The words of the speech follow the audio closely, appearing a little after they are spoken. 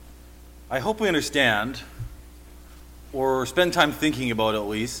I hope we understand, or spend time thinking about at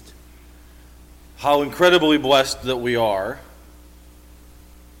least, how incredibly blessed that we are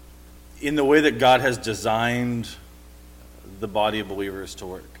in the way that God has designed the body of believers to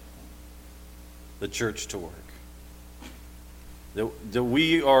work, the church to work. That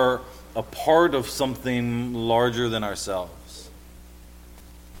we are a part of something larger than ourselves.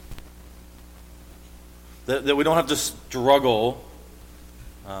 That we don't have to struggle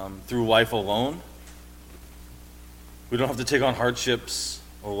through life alone. We don't have to take on hardships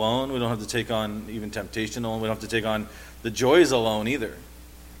alone. We don't have to take on even temptation alone. We don't have to take on the joys alone either.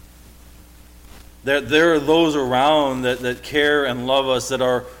 There are those around that care and love us, that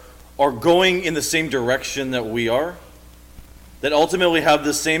are going in the same direction that we are, that ultimately have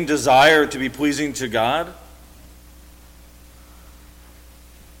the same desire to be pleasing to God.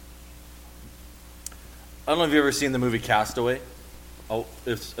 I don't know if you've ever seen the movie Castaway. Oh,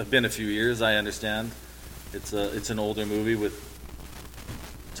 it's been a few years, I understand. It's an older movie with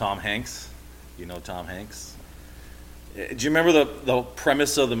Tom Hanks. You know Tom Hanks. Do you remember the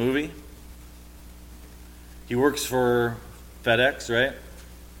premise of the movie? He works for FedEx, right?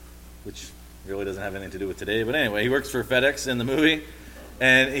 Which really doesn't have anything to do with today. But anyway, he works for FedEx in the movie,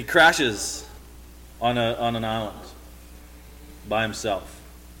 and he crashes on an island by himself.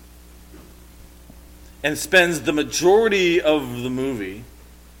 And spends the majority of the movie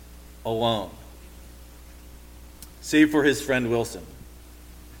alone. Save for his friend Wilson.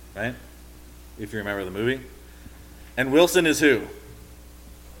 Right? If you remember the movie. And Wilson is who?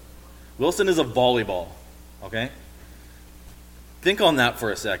 Wilson is a volleyball. Okay? Think on that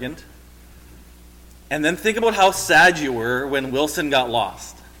for a second. And then think about how sad you were when Wilson got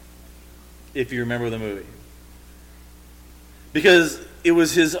lost. If you remember the movie. Because it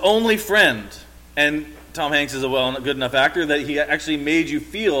was his only friend. And Tom Hanks is a good enough actor that he actually made you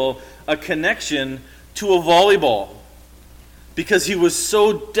feel a connection to a volleyball. Because he was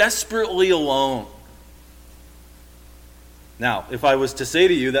so desperately alone. Now, if I was to say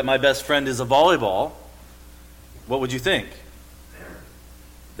to you that my best friend is a volleyball, what would you think?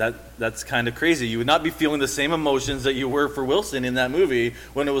 That's kind of crazy. You would not be feeling the same emotions that you were for Wilson in that movie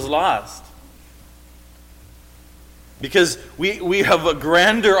when it was lost. Because we have a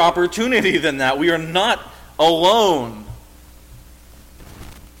grander opportunity than that. We are not alone.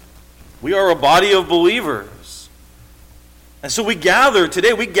 We are a body of believers. And so we gather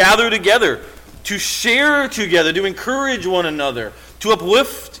together to share together, to encourage one another, to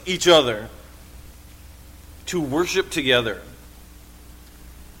uplift each other, to worship together,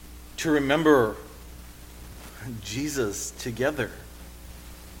 to remember Jesus together.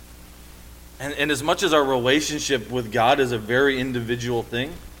 And as much as our relationship with God is a very individual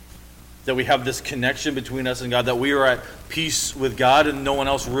thing, that we have this connection between us and God, that we are at peace with God and no one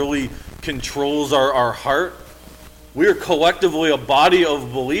else really controls our heart, we are collectively a body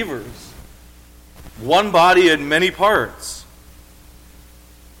of believers. One body in many parts.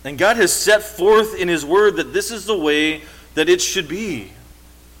 And God has set forth in His Word that this is the way that it should be.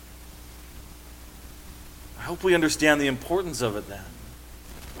 I hope we understand the importance of it then.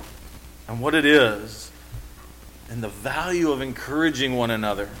 And what it is, and the value of encouraging one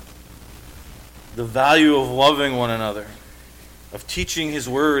another, the value of loving one another, of teaching His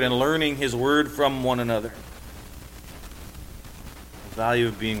Word and learning His Word from one another, the value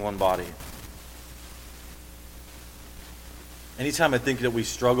of being one body. Anytime I think that we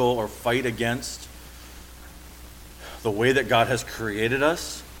struggle or fight against the way that God has created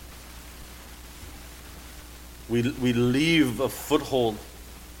us, we leave a foothold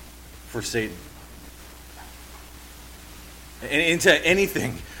for Satan. And into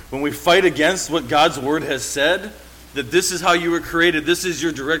anything, when we fight against what God's Word has said, that this is how you were created, this is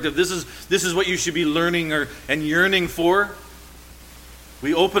your directive, this is what you should be learning and yearning for,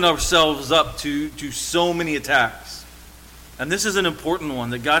 we open ourselves up to so many attacks. And this is an important one,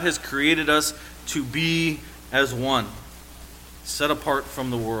 that God has created us to be as one, set apart from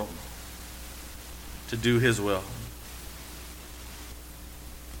the world, to do His will.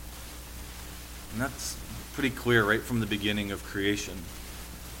 And that's pretty clear right from the beginning of creation,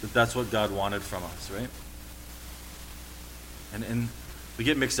 that that's what God wanted from us, right? And we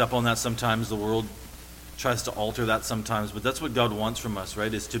get mixed up on that sometimes. The world tries to alter that sometimes, but that's what God wants from us,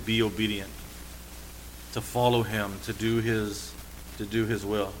 right? Is to be obedient, to follow Him, to do His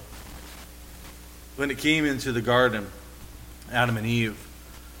will. When it came into the garden, Adam and Eve,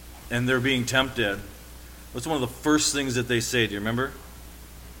 and they're being tempted, what's one of the first things that they say? Do you remember?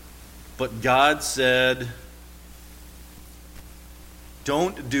 But God said,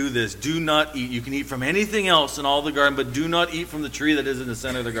 don't do this. Do not eat. You can eat from anything else in all the garden, but do not eat from the tree that is in the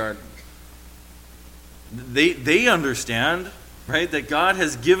center of the garden. They understand, right, that God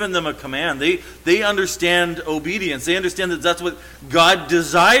has given them a command. They understand obedience. They understand that that's what God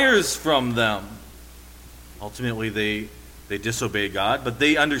desires from them. Ultimately, they disobeyed God, but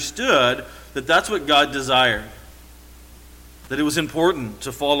they understood that that's what God desired, that it was important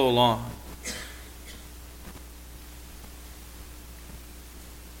to follow along.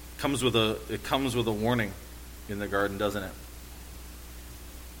 It comes with a warning in the garden, doesn't it?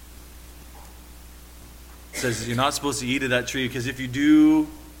 It says you're not supposed to eat of that tree because if you do,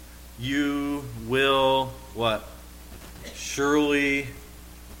 you will what? Surely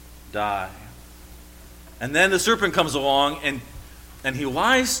die. And then the serpent comes along and he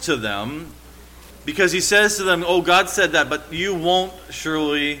lies to them because he says to them, oh, God said that, but you won't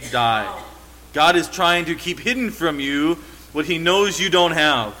surely die. God is trying to keep hidden from you what he knows you don't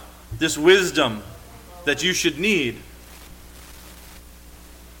have, this wisdom that you should need.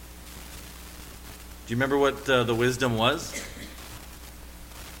 Do you remember what the wisdom was?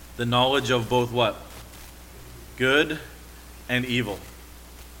 The knowledge of both what? Good and evil.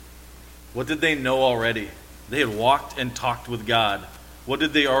 What did they know already? They had walked and talked with God. What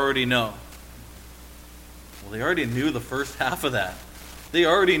did they already know? Well, they already knew the first half of that. They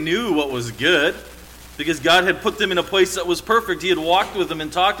already knew what was good because God had put them in a place that was perfect. He had walked with them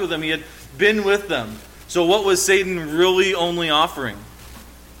and talked with them. He had been with them. So what was Satan really only offering?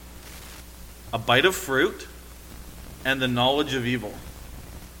 A bite of fruit and the knowledge of evil.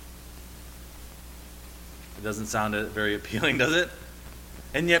 It doesn't sound very appealing, does it?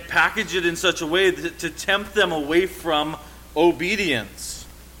 And yet package it in such a way to tempt them away from obedience.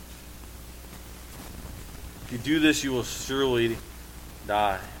 If you do this, you will surely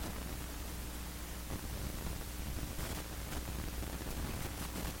die.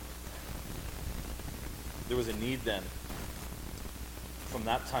 There was a need then, from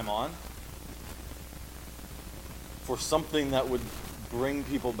that time on, for something that would bring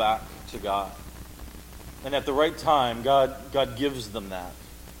people back to God. And at the right time, God gives them that.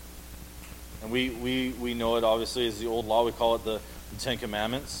 And we know it obviously as the old law. We call it the Ten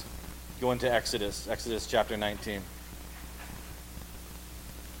Commandments. Go into Exodus chapter 19.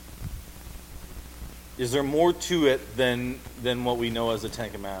 Is there more to it than what we know as the Ten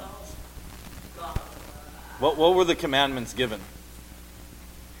Commandments? What were the commandments given?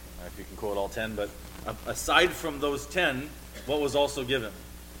 I don't know if you can quote all 10, but aside from those 10, what was also given?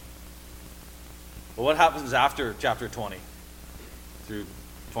 Well, what happens after chapter 20? Through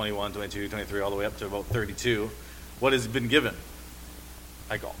 21, 22, 23, all the way up to about 32. What has been given?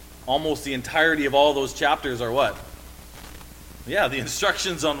 Like almost the entirety of all those chapters are what? Yeah, the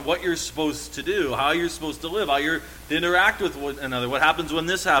instructions on what you're supposed to do, how you're supposed to live, how you're to interact with one another, what happens when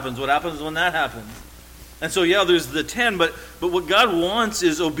this happens, what happens when that happens. And so, yeah, there's the 10, but what God wants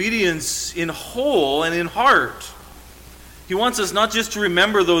is obedience in whole and in heart. He wants us not just to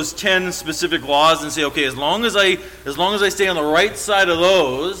remember those 10 specific laws and say, okay, as long as I stay on the right side of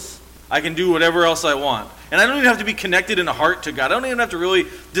those, I can do whatever else I want. And I don't even have to be connected in a heart to God. I don't even have to really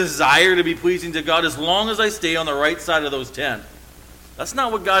desire to be pleasing to God as long as I stay on the right side of those 10. That's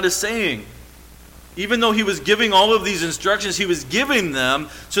not what God is saying. Even though he was giving all of these instructions, he was giving them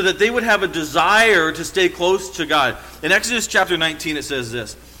so that they would have a desire to stay close to God. In Exodus chapter 19, it says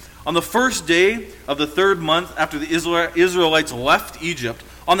this: on the first day of the 3rd month after the Israelites left Egypt,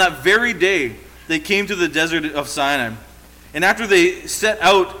 on that very day they came to the desert of Sinai. And after they set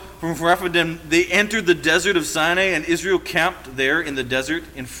out from Rephidim, they entered the desert of Sinai, and Israel camped there in the desert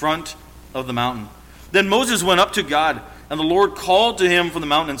in front of the mountain. Then Moses went up to God, and the Lord called to him from the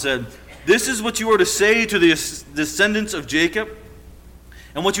mountain and said, "This is what you are to say to the descendants of Jacob,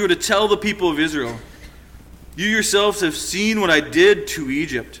 and what you are to tell the people of Israel. You yourselves have seen what I did to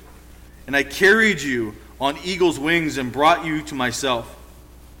Egypt, and I carried you on eagle's wings and brought you to myself.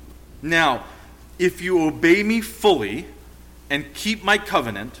 Now, if you obey me fully and keep my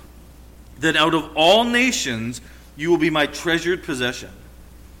covenant, then out of all nations you will be my treasured possession.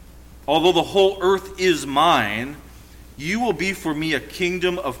 Although the whole earth is mine, you will be for me a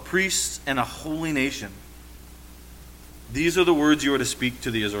kingdom of priests and a holy nation. These are the words you are to speak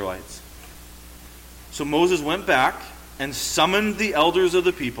to the Israelites." So Moses went back and summoned the elders of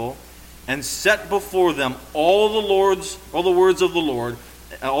the people and set before them all the words of the Lord,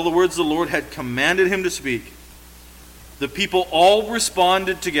 all the words the Lord had commanded him to speak. The people all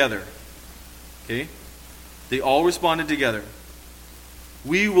responded together. Okay? They all responded together.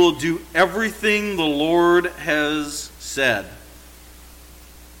 "We will do everything the Lord has said."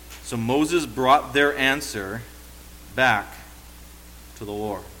 So Moses brought their answer back to the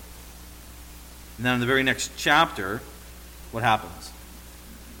Lord. And then in the very next chapter, what happens?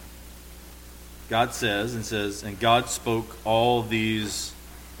 God says, and God spoke all these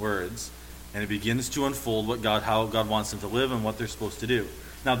words, and it begins to unfold how God wants them to live and what they're supposed to do.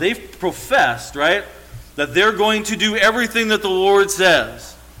 Now, they've professed, right, that they're going to do everything that the Lord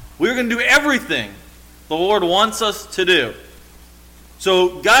says. We're going to do everything the Lord wants us to do.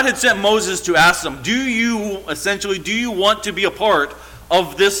 So God had sent Moses to ask them, do you want to be a part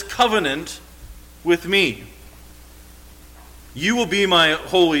of this covenant with me? You will be my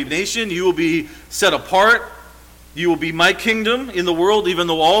holy nation. You will be set apart. You will be my kingdom in the world, even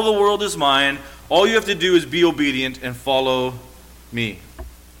though all the world is mine. All you have to do is be obedient and follow me.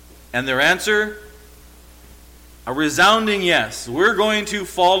 And their answer, a resounding yes. We're going to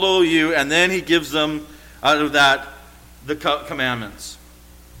follow you. And then he gives them out of that the commandments.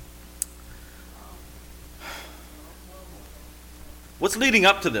 What's leading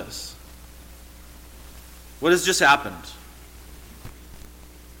up to this? What has just happened?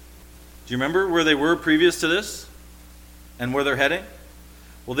 Do you remember where they were previous to this? And where they're heading?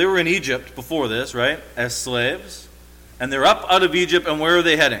 Well, they were in Egypt before this, right? As slaves. And they're up out of Egypt, and where are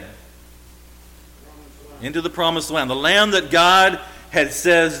they heading? Into the promised land. The land that God had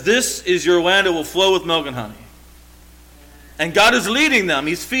says, this is your land, it will flow with milk and honey. And God is leading them,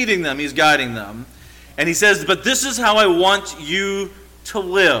 he's feeding them, he's guiding them. And he says, but this is how I want you to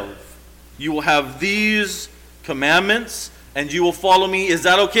live. You will have these commandments, and you will follow me. Is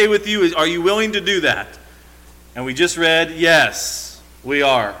that okay with you? Are you willing to do that? And we just read, yes, we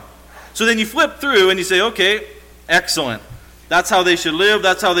are. So then you flip through and you say, okay, excellent. That's how they should live.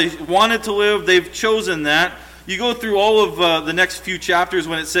 That's how they wanted to live. They've chosen that. You go through all of the next few chapters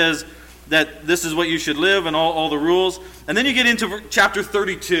when it says that this is what you should live and all the rules. And then you get into chapter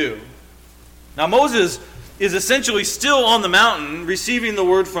 32. Now Moses is essentially still on the mountain receiving the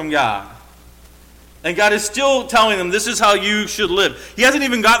word from God. And God is still telling them, this is how you should live. He hasn't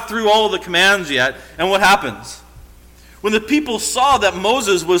even got through all of the commands yet. And what happens? When the people saw that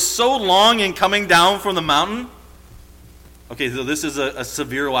Moses was so long in coming down from the mountain, okay, so this is a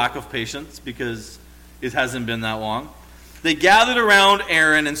severe lack of patience because it hasn't been that long. They gathered around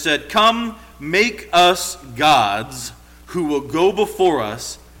Aaron and said, come, make us gods who will go before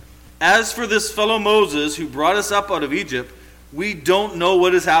us. As for this fellow Moses who brought us up out of Egypt, we don't know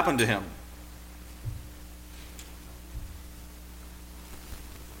what has happened to him.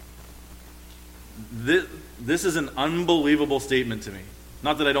 This is an unbelievable statement to me.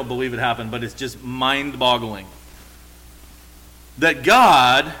 Not that I don't believe it happened, but it's just mind-boggling. That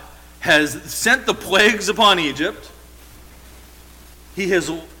God has sent the plagues upon Egypt. He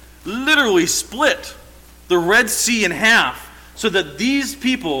has literally split the Red Sea in half so that these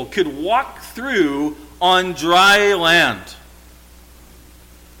people could walk through on dry land. Have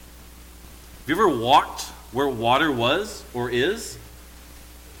you ever walked where water was or is?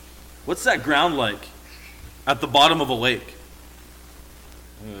 What's that ground like at the bottom of a lake?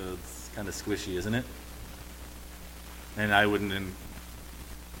 It's kind of squishy, isn't it? And I wouldn't...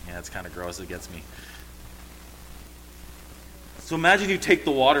 Yeah, it's kind of gross. It gets me. So imagine you take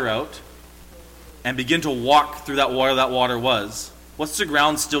the water out and begin to walk through that water was. What's the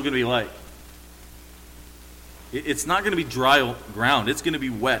ground still going to be like? It's not going to be dry ground. It's going to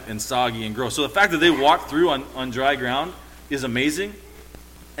be wet and soggy and gross. So the fact that they walked through on dry ground is amazing.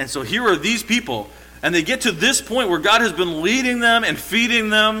 And so here are these people, and they get to this point where God has been leading them and feeding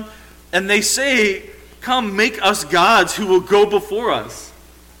them, and they say, come, make us gods who will go before us.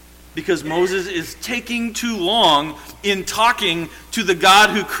 Because Moses is taking too long in talking to the God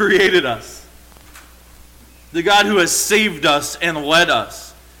who created us. The God who has saved us and led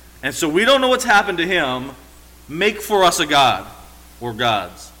us. And so we don't know what's happened to him. Make for us a God or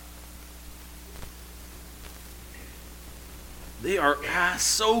gods. They are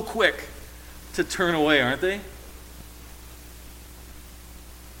so quick to turn away, aren't they?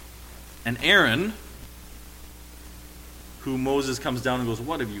 And Aaron, who Moses comes down and goes,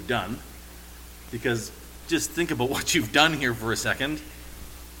 what have you done? Because just think about what you've done here for a second.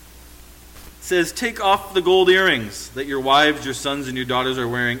 Says, take off the gold earrings that your wives, your sons, and your daughters are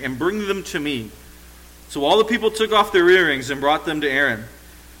wearing, and bring them to me. So all the people took off their earrings and brought them to Aaron.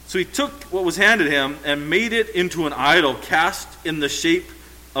 So he took what was handed him and made it into an idol cast in the shape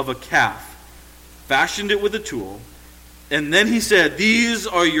of a calf, fashioned it with a tool. And then he said, these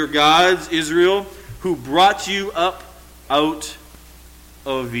are your gods, Israel, who brought you up out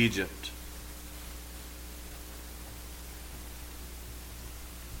of Egypt.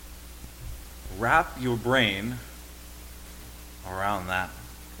 Wrap your brain around that.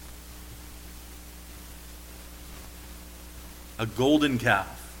 A golden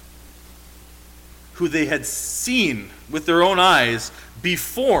calf who they had seen with their own eyes be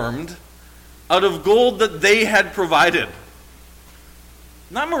formed out of gold that they had provided.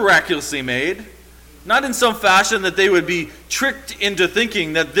 Not miraculously made, not in some fashion that they would be tricked into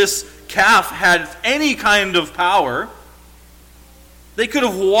thinking that this calf had any kind of power. They could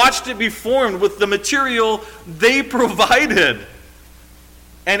have watched it be formed with the material they provided.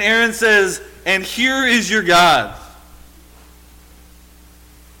 And Aaron says, "And here is your God."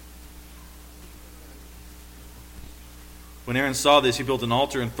 When Aaron saw this, he built an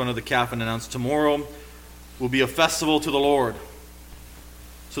altar in front of the calf and announced, "Tomorrow will be a festival to the Lord."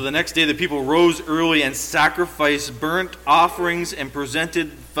 So the next day the people rose early and sacrificed burnt offerings and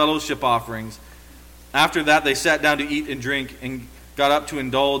presented fellowship offerings. After that they sat down to eat and drink and got up to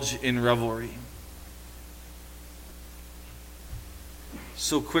indulge in revelry.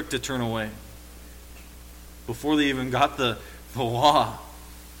 So quick to turn away. Before they even got the law.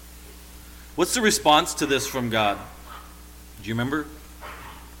 What's the response to this from God? Do you remember?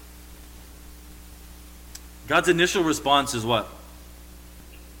 God's initial response is what?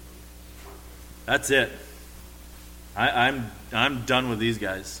 That's it. I'm done with these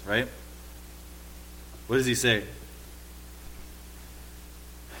guys, right? What does he say?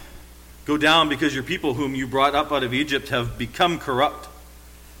 Go down, because your people whom you brought up out of Egypt have become corrupt.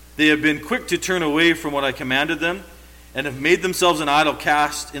 They have been quick to turn away from what I commanded them and have made themselves an idol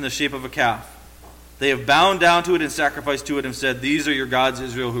cast in the shape of a calf. They have bowed down to it and sacrificed to it and said, "These are your gods,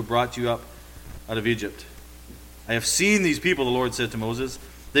 Israel, who brought you up out of Egypt." I have seen these people, the Lord said to Moses.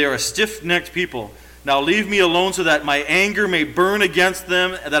 They are a stiff-necked people. Now leave me alone so that my anger may burn against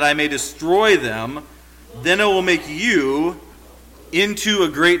them, and that I may destroy them. Then I will make you into a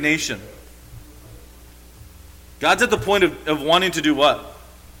great nation. God's at the point of wanting to do what?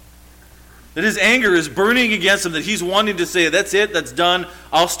 That his anger is burning against them, that he's wanting to say, "That's it, that's done.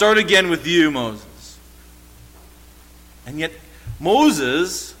 I'll start again with you, Moses." And yet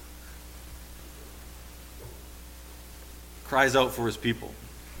Moses cries out for his people.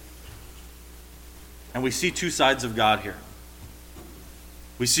 And we see two sides of God here.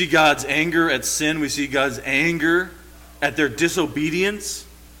 We see God's anger at sin. We see God's anger at their disobedience.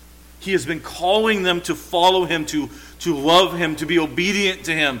 He has been calling them to follow him, to love him, to be obedient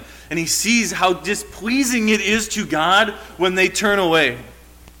to him. And he sees how displeasing it is to God when they turn away.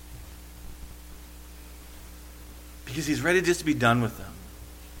 Because he's ready just to be done with them.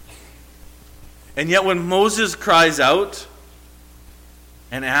 And yet when Moses cries out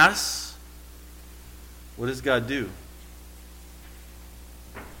and asks, what does God do?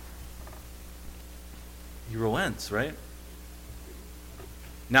 He relents, right?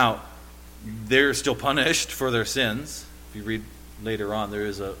 Now, they're still punished for their sins. If you read later on, there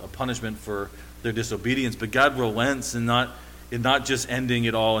is a punishment for their disobedience, but God relents in not just ending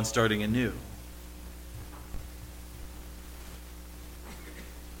it all and starting anew.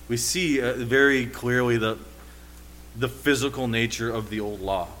 We see very clearly the physical nature of the old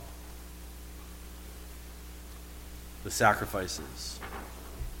law. The sacrifices,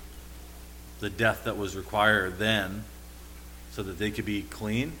 the death that was required then so that they could be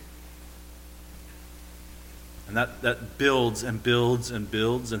clean. And that builds and builds and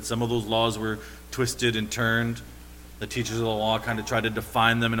builds, and some of those laws were twisted and turned. The teachers of the law kind of tried to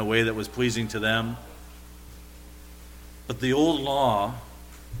define them in a way that was pleasing to them. But the old law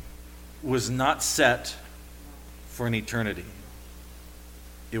was not set for an eternity.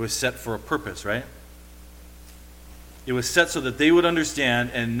 It was set for a purpose, right? It was set so that they would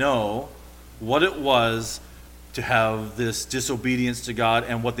understand and know what it was to have this disobedience to God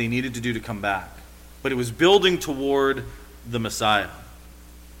and what they needed to do to come back. But it was building toward the Messiah.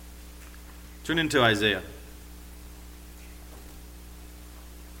 Turn into Isaiah.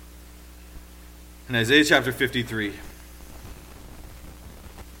 In Isaiah chapter 53.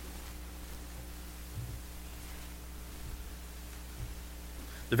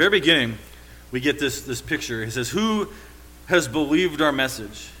 The very beginning, we get this picture. It says, "Who has believed our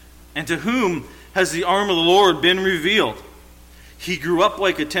message? And to whom has the arm of the Lord been revealed? He grew up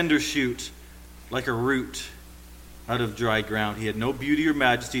like a tender shoot, like a root out of dry ground. He had no beauty or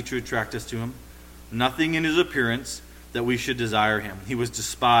majesty to attract us to him, nothing in his appearance that we should desire him. He was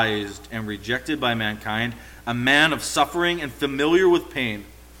despised and rejected by mankind, a man of suffering and familiar with pain.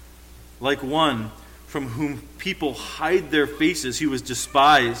 Like one from whom people hide their faces, he was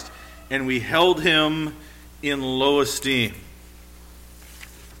despised, and we held him in low esteem."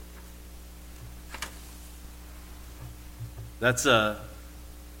 That's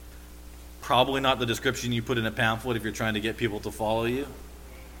probably not the description you put in a pamphlet if you're trying to get people to follow you.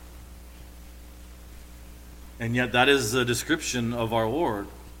 And yet that is the description of our Lord,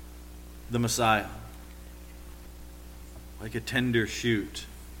 the Messiah. Like a tender shoot.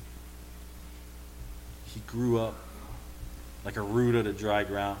 he grew up like a root out of dry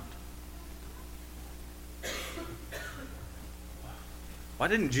ground. Why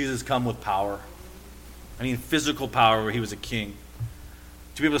didn't Jesus come with power? I mean, physical power where he was a king.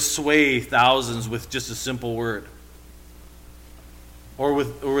 To be able to sway thousands with just a simple word. Or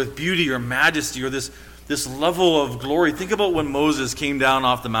with beauty or majesty or this level of glory. Think about when Moses came down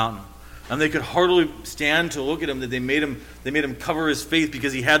off the mountain. And they could hardly stand to look at him, that they made him cover his face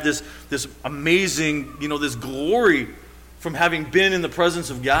because he had this amazing, this glory from having been in the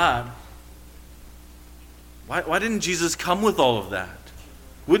presence of God. Why didn't Jesus come with all of that?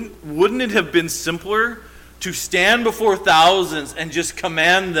 Wouldn't it have been simpler to stand before thousands and just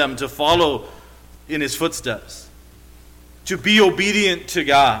command them to follow in his footsteps? To be obedient to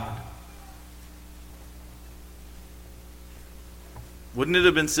God? Wouldn't it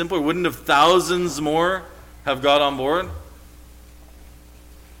have been simpler? Wouldn't have thousands more have got on board?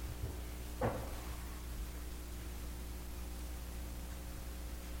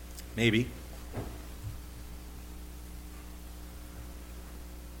 Maybe.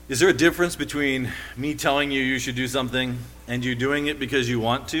 Is there a difference between me telling you should do something and you doing it because you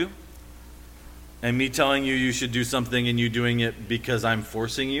want to? And me telling you should do something and you doing it because I'm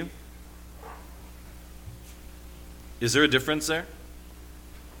forcing you? Is there a difference there?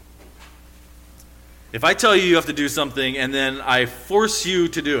 If I tell you you have to do something and then I force you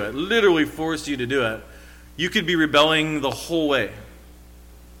to do it, literally force you to do it, you could be rebelling the whole way.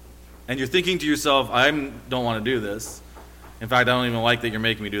 And you're thinking to yourself, I don't want to do this. In fact, I don't even like that you're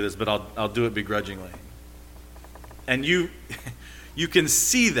making me do this, but I'll do it begrudgingly. And you can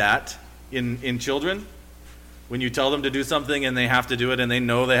see that in children when you tell them to do something and they have to do it and they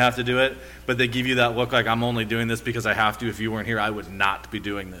know they have to do it, but they give you that look like, I'm only doing this because I have to. If you weren't here, I would not be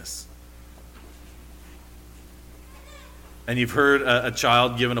doing this. And you've heard a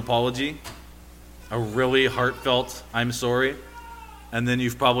child give an apology, a really heartfelt, I'm sorry. And then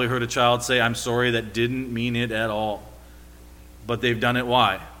you've probably heard a child say, I'm sorry, that didn't mean it at all. But they've done it.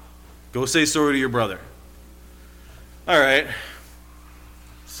 Why? Go say sorry to your brother. All right.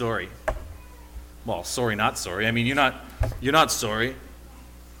 Sorry. Well, sorry, not sorry. I mean, you're not sorry.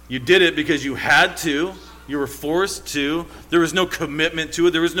 You did it because you had to. You were forced to. There was no commitment to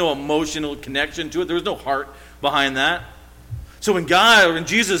it. There was no emotional connection to it. There was no heart behind that. So when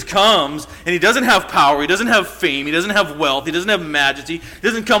Jesus comes, and he doesn't have power, he doesn't have fame, he doesn't have wealth, he doesn't have majesty, he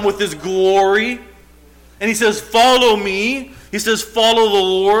doesn't come with this glory, and he says, follow me. He says, follow the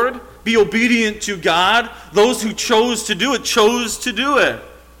Lord. Be obedient to God. Those who chose to do it, chose to do it.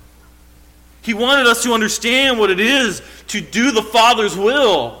 He wanted us to understand what it is to do the Father's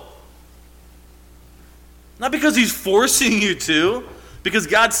will. Not because he's forcing you to, because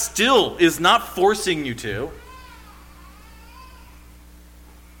God still is not forcing you to,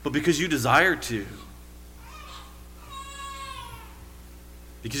 but because you desire to.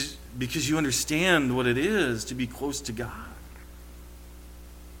 Because you understand what it is to be close to God.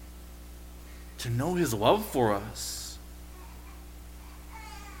 To know his love for us.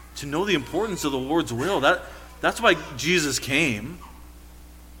 To know the importance of the Lord's will. That's why Jesus came.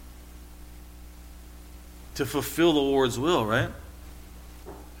 To fulfill the Lord's will, right?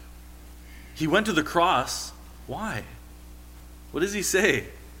 He went to the cross. Why? What does he say?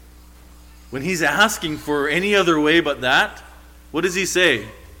 When he's asking for any other way but that, what does he say?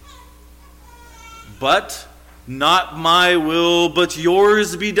 But not my will, but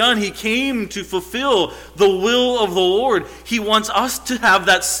yours be done. He came to fulfill the will of the Lord. He wants us to have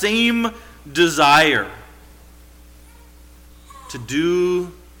that same desire to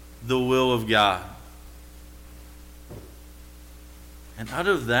do the will of God. And out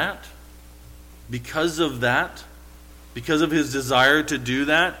of that, because of his desire to do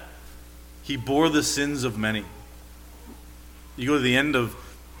that, he bore the sins of many. You go to the end of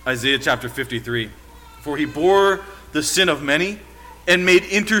Isaiah chapter 53. For he bore the sin of many and made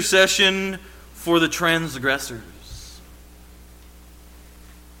intercession for the transgressors.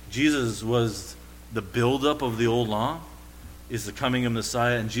 Jesus was the buildup of the old law, is the coming of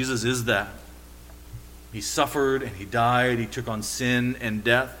Messiah, and Jesus is that. He suffered and he died, he took on sin and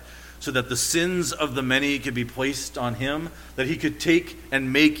death, so that the sins of the many could be placed on him, that he could take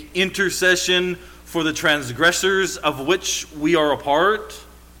and make intercession for the transgressors of which we are a part,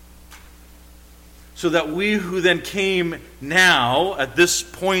 so that we who then came now, at this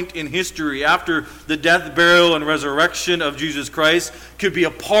point in history, after the death, burial, and resurrection of Jesus Christ, could be a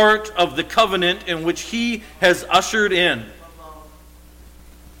part of the covenant in which he has ushered in.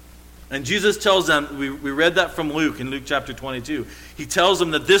 And Jesus tells them, we read that from Luke in Luke chapter 22. He tells them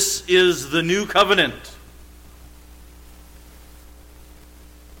that this is the new covenant.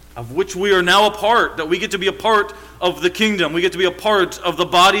 of which we are now a part, that we get to be a part of the kingdom. We get to be a part of the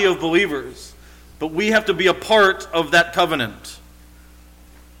body of believers. But we have to be a part of that covenant.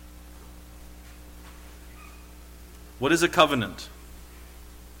 What is a covenant?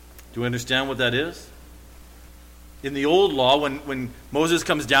 Do you understand what that is? In the old law, when Moses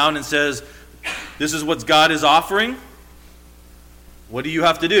comes down and says, this is what God is offering, what do you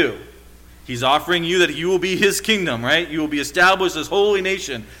have to do? He's offering you that you will be his kingdom, right? You will be established as holy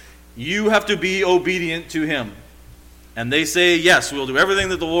nation. You have to be obedient to him. And they say, yes, we'll do everything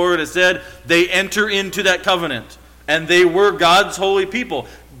that the Lord has said. They enter into that covenant. And they were God's holy people.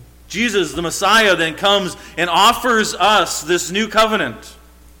 Jesus, the Messiah, then comes and offers us this new covenant.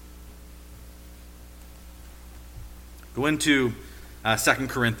 Go into 2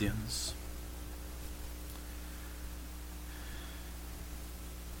 Corinthians.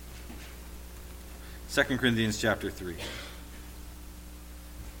 2 Corinthians chapter 3.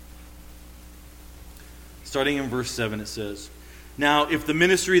 Starting in verse 7, it says, Now if the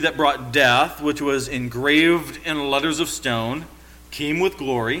ministry that brought death, which was engraved in letters of stone, came with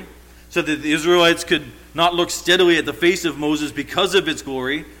glory, so that the Israelites could not look steadily at the face of Moses because of its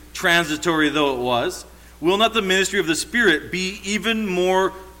glory, transitory though it was, will not the ministry of the Spirit be even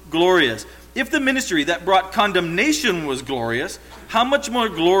more glorious? If the ministry that brought condemnation was glorious, how much more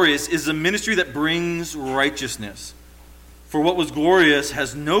glorious is the ministry that brings righteousness? For what was glorious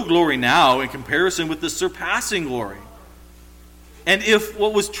has no glory now in comparison with the surpassing glory. And if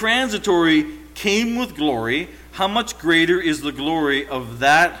what was transitory came with glory, how much greater is the glory of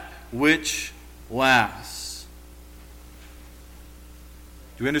that which lasts?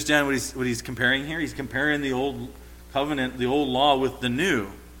 Do you understand what he's comparing here? He's comparing the old covenant, the old law, with the new.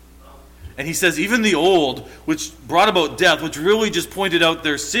 And he says even the old, which brought about death, which really just pointed out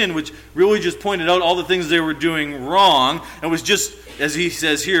their sin, which really just pointed out all the things they were doing wrong, and was just, as he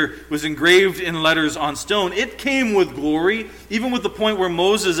says here, was engraved in letters on stone. It came with glory, even with the point where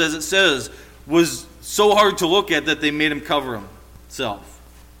Moses, as it says, was so hard to look at that they made him cover himself.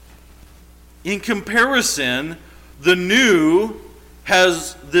 In comparison, the new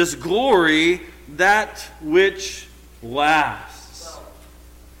has this glory, that which lasts.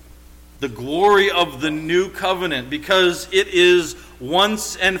 The glory of the new covenant, because it is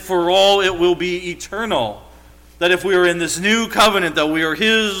once and for all, it will be eternal. That if we are in this new covenant, that we are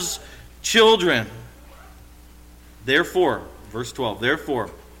his children. Therefore, verse 12, therefore,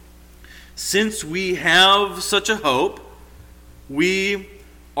 since we have such a hope, we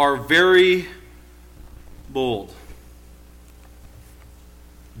are very bold.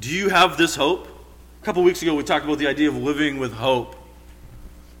 Do you have this hope? A couple weeks ago we talked about the idea of living with hope.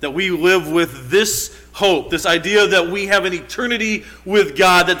 That we live with this hope, this idea that we have an eternity with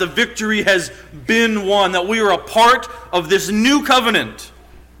God, that the victory has been won, that we are a part of this new covenant.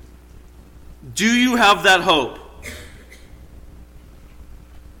 Do you have that hope?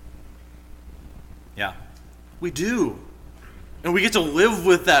 Yeah, we do. And we get to live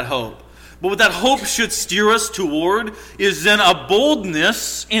with that hope. But what that hope should steer us toward is then a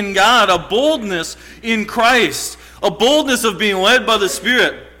boldness in God, a boldness in Christ, a boldness of being led by the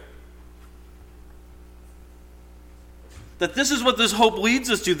Spirit. That this is what this hope leads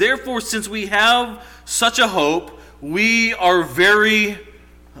us to. Therefore, since we have such a hope, we are very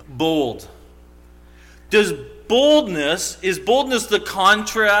bold. Is boldness the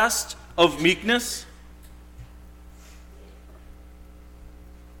contrast of meekness?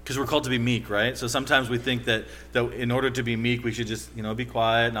 Because we're called to be meek, right? So sometimes we think that in order to be meek, we should just, be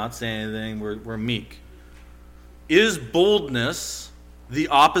quiet, not say anything. We're meek. Is boldness the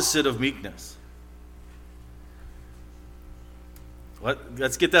opposite of meekness?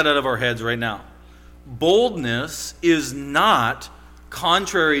 Let's get that out of our heads right now. Boldness is not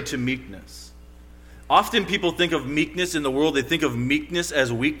contrary to meekness. Often people think of meekness in the world, they think of meekness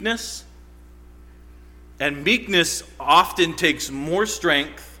as weakness. And meekness often takes more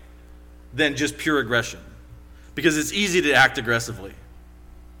strength than just pure aggression. Because it's easy to act aggressively.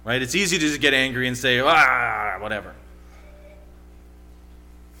 Right? It's easy to just get angry and say, whatever.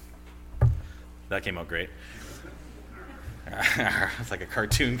 That came out great. It's like a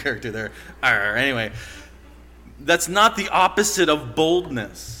cartoon character there. Anyway, that's not the opposite of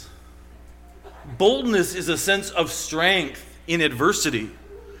boldness. Boldness is a sense of strength in adversity.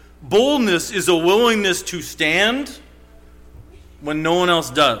 Boldness is a willingness to stand when no one else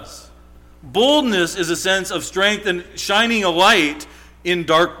does. Boldness is a sense of strength and shining a light in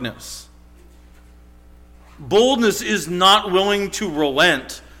darkness. Boldness is not willing to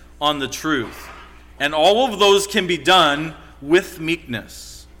relent on the truth. And all of those can be done with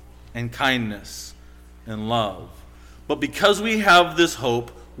meekness and kindness and love. But because we have this hope,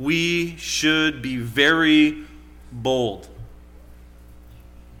 we should be very bold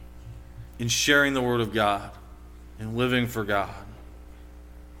in sharing the Word of God and living for God,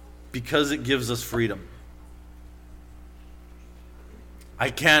 because it gives us freedom.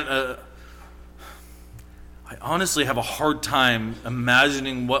 I honestly have a hard time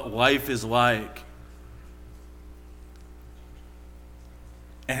imagining what life is like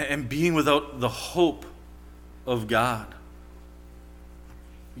and being without the hope of God.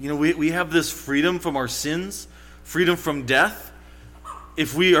 You know, we have this freedom from our sins, freedom from death,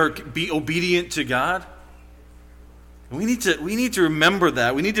 if we are be obedient to God. We need to remember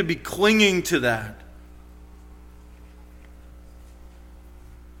that. We need to be clinging to that.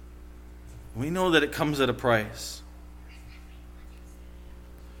 We know that it comes at a price.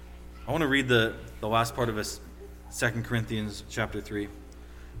 I want to read the last part of this, 2 Corinthians chapter 3.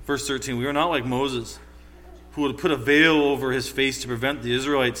 Verse 13, we are not like Moses, who would put a veil over his face to prevent the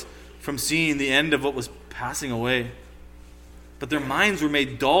Israelites from seeing the end of what was passing away. But their minds were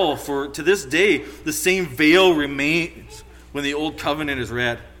made dull, for to this day the same veil remains when the old covenant is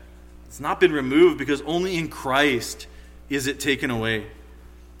read. It's not been removed, because only in Christ is it taken away.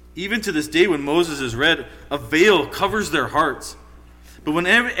 Even to this day, when Moses is read, a veil covers their hearts. But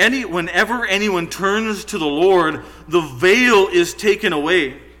whenever anyone turns to the Lord, the veil is taken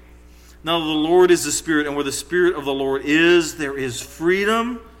away. Now the Lord is the Spirit, and where the Spirit of the Lord is, there is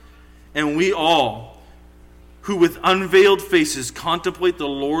freedom. And we all, who with unveiled faces contemplate the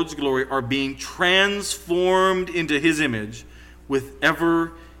Lord's glory, are being transformed into His image with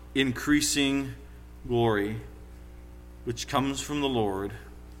ever increasing glory, which comes from the Lord,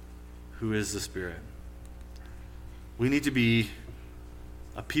 who is the Spirit. We need to be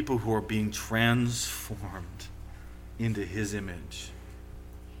a people who are being transformed into His image,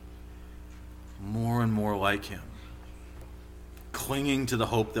 more and more like Him, clinging to the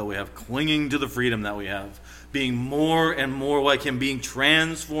hope that we have, clinging to the freedom that we have, being more and more like Him, being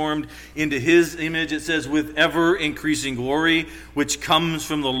transformed into His image. It says, with ever increasing glory, which comes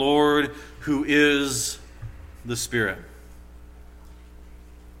from the Lord, who is the Spirit.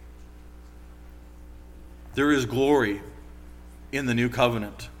 There is glory in the new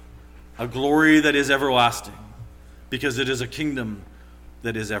covenant, a glory that is everlasting, because it is a kingdom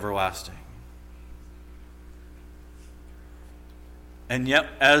that is everlasting. And yet,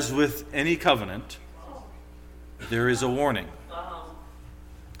 as with any covenant, there is a warning.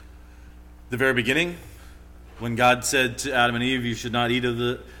 The very beginning, when God said to Adam and Eve, you should not eat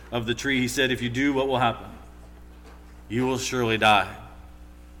of the tree, He said, if you do, what will happen? You will surely die.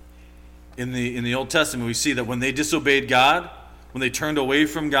 In the Old Testament, we see that when they disobeyed God, when they turned away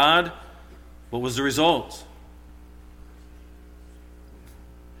from God, what was the result?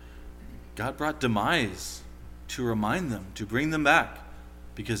 God brought demise to remind them, to bring them back,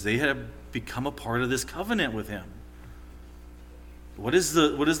 because they had become a part of this covenant with Him. What is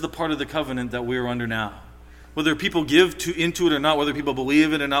the part of the covenant that we are under now? Whether people give into it or not, whether people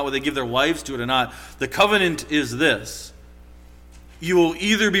believe it or not, whether they give their lives to it or not, the covenant is this: you will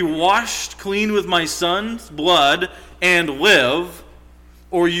either be washed clean with my Son's blood and live,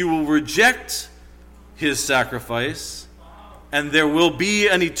 or you will reject His sacrifice, and there will be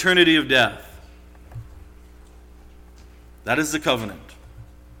an eternity of death. That is the covenant.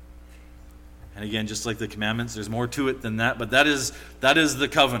 And again, just like the commandments, there's more to it than that, but that is the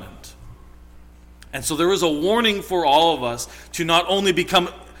covenant. And so there is a warning for all of us to not only become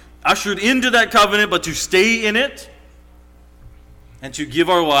ushered into that covenant, but to stay in it and to give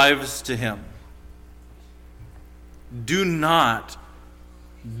our lives to Him. Do not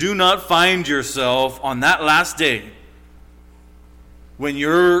find yourself on that last day when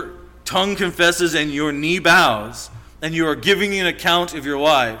your tongue confesses and your knee bows and you are giving an account of your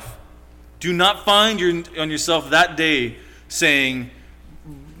life. Do not find yourself that day saying,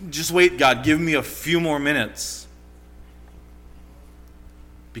 just wait, God, give me a few more minutes.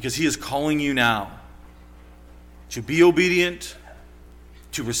 Because He is calling you now to be obedient,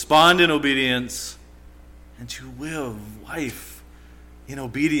 to respond in obedience, and to live life in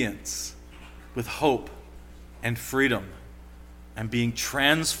obedience with hope and freedom and being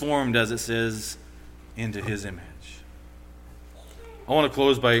transformed, as it says, into His image. I want to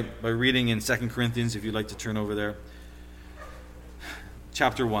close by reading in 2 Corinthians, if you'd like to turn over there.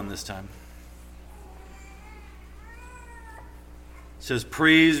 Chapter 1 this time. It says,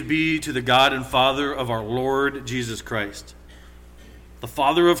 praise be to the God and Father of our Lord Jesus Christ, the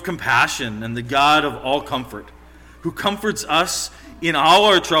Father of compassion and the God of all comfort, who comforts us in all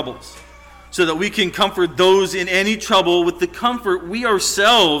our troubles, so that we can comfort those in any trouble with the comfort we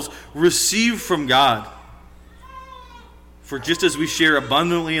ourselves receive from God. For just as we share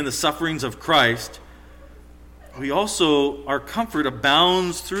abundantly in the sufferings of Christ, our comfort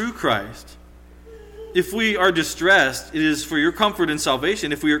abounds through Christ. If we are distressed, it is for your comfort and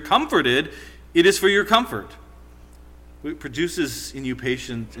salvation. If we are comforted, it is for your comfort. It produces in you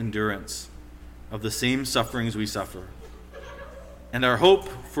patient endurance of the same sufferings we suffer. And our hope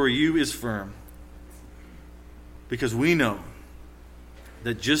for you is firm, because we know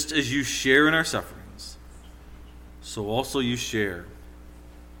that just as you share in our sufferings, so also you share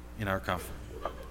in our comfort.